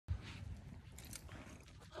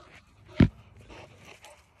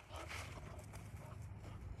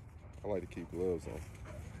I like to keep gloves on.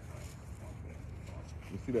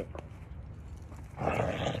 You see that?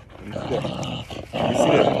 Let me see that.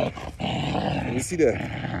 Let me see that.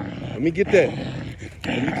 Let me get that.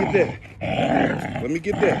 Let me get that. Let me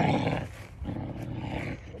get that.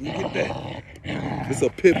 Let me get that. It's a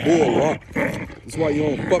Pitbull lock. That's why you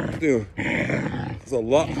don't fuck with them. It's a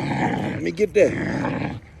lock. Let me get that.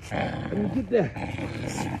 Let me get that.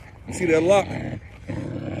 You see that lock?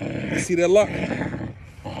 You see that lock?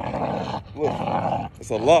 Look, it's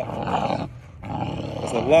a lock.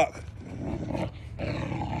 It's a lock.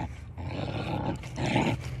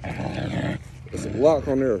 There's a lock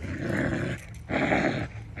on there.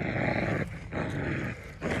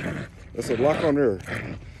 There's a lock on there.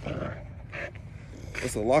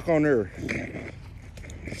 There's a lock on there.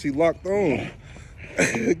 She locked on.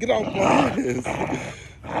 Get off my ass.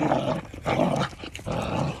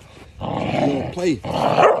 You don't play.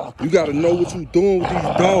 You gotta know what you doing with these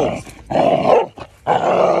dogs. You know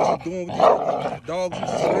what you doing with these dogs you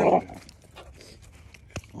surrounding.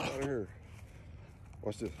 Get out of here.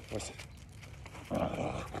 Watch this. Watch this.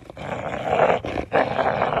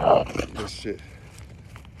 This shit.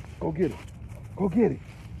 Go get it. Go get it.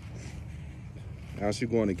 Now she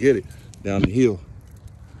going to get it down the hill.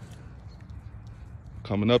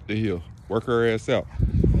 Coming up the hill. Work her ass out.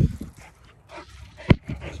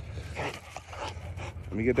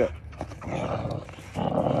 Let me get that.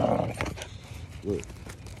 Look.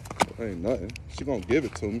 That ain't nothing. She gonna give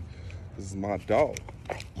it to me. This is my dog.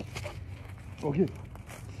 Go get it.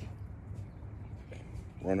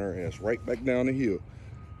 Run her ass right back down the hill.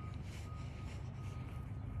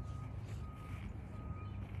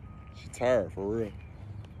 She tired, for real.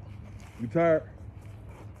 You tired?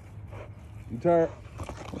 You tired?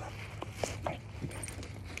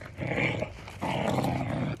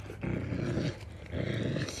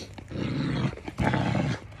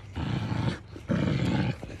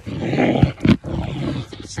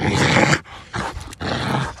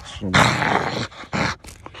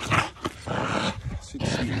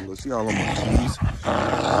 See all of my cheese.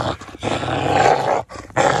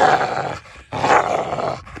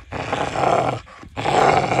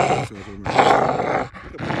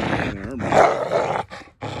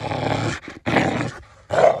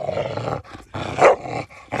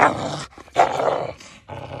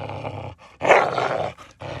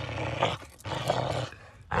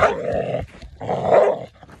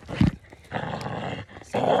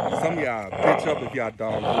 Some of y'all bitch up if y'all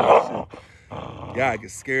dog do shit. Y'all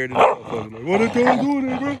get scared and stuff. Like, what are dog doing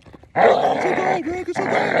there, bro? Get your dog, bro. Get your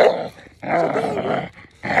dog. Get your dog, bro.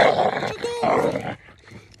 Get your dog, bro.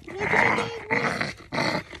 Get your dog, bro.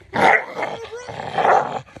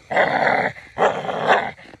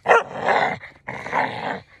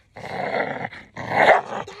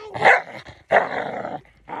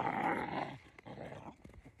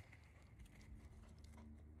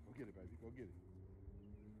 Go get it, baby. Go get it.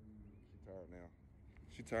 She's tired now.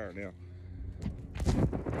 She's tired now.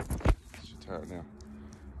 She's tired now.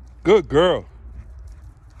 Good girl.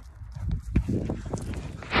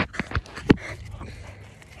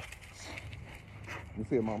 You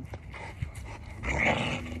see it, mama?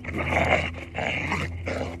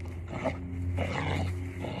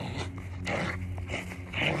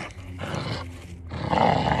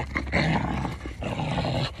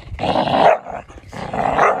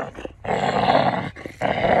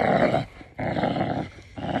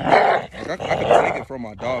 I could take it from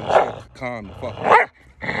my dog and she'll calm the fuck down.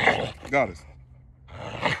 Got us.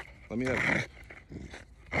 Let me have it.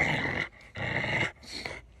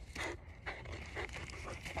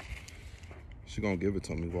 She gonna give it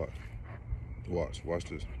to me. Watch. Watch. Watch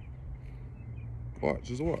this. Watch.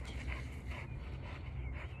 Just watch.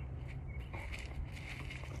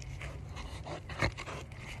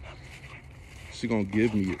 She gonna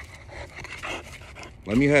give me it.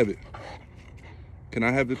 Let me have it. Can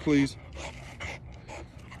I have it, please?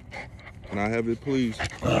 Can I have it, please?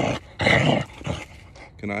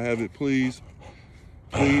 Can I have it, please?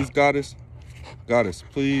 Please, goddess. Goddess,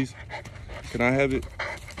 please. Can I have it?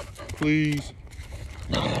 Please.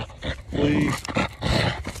 Please.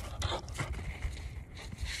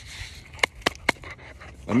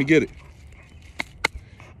 Let me get it.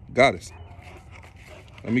 Goddess.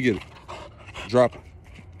 Let me get it. Drop it.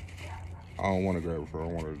 I don't want to grab it for her. I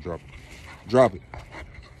want her to drop it. Drop it.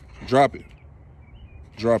 Drop it.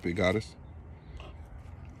 Drop it, goddess.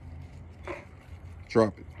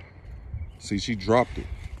 Drop it. See, she dropped it.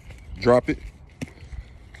 Drop it.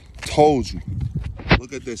 Told you.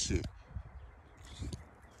 Look at this shit.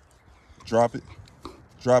 Drop it.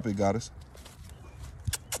 Drop it, goddess.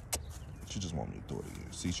 She just want me to throw it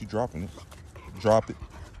again. See, she dropping it. Drop it.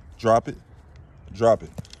 Drop it. Drop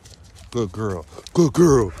it. Good girl. Good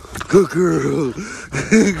girl. Good girl.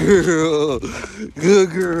 Good girl.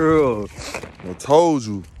 Good girl. I told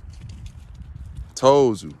you.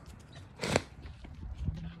 Told you.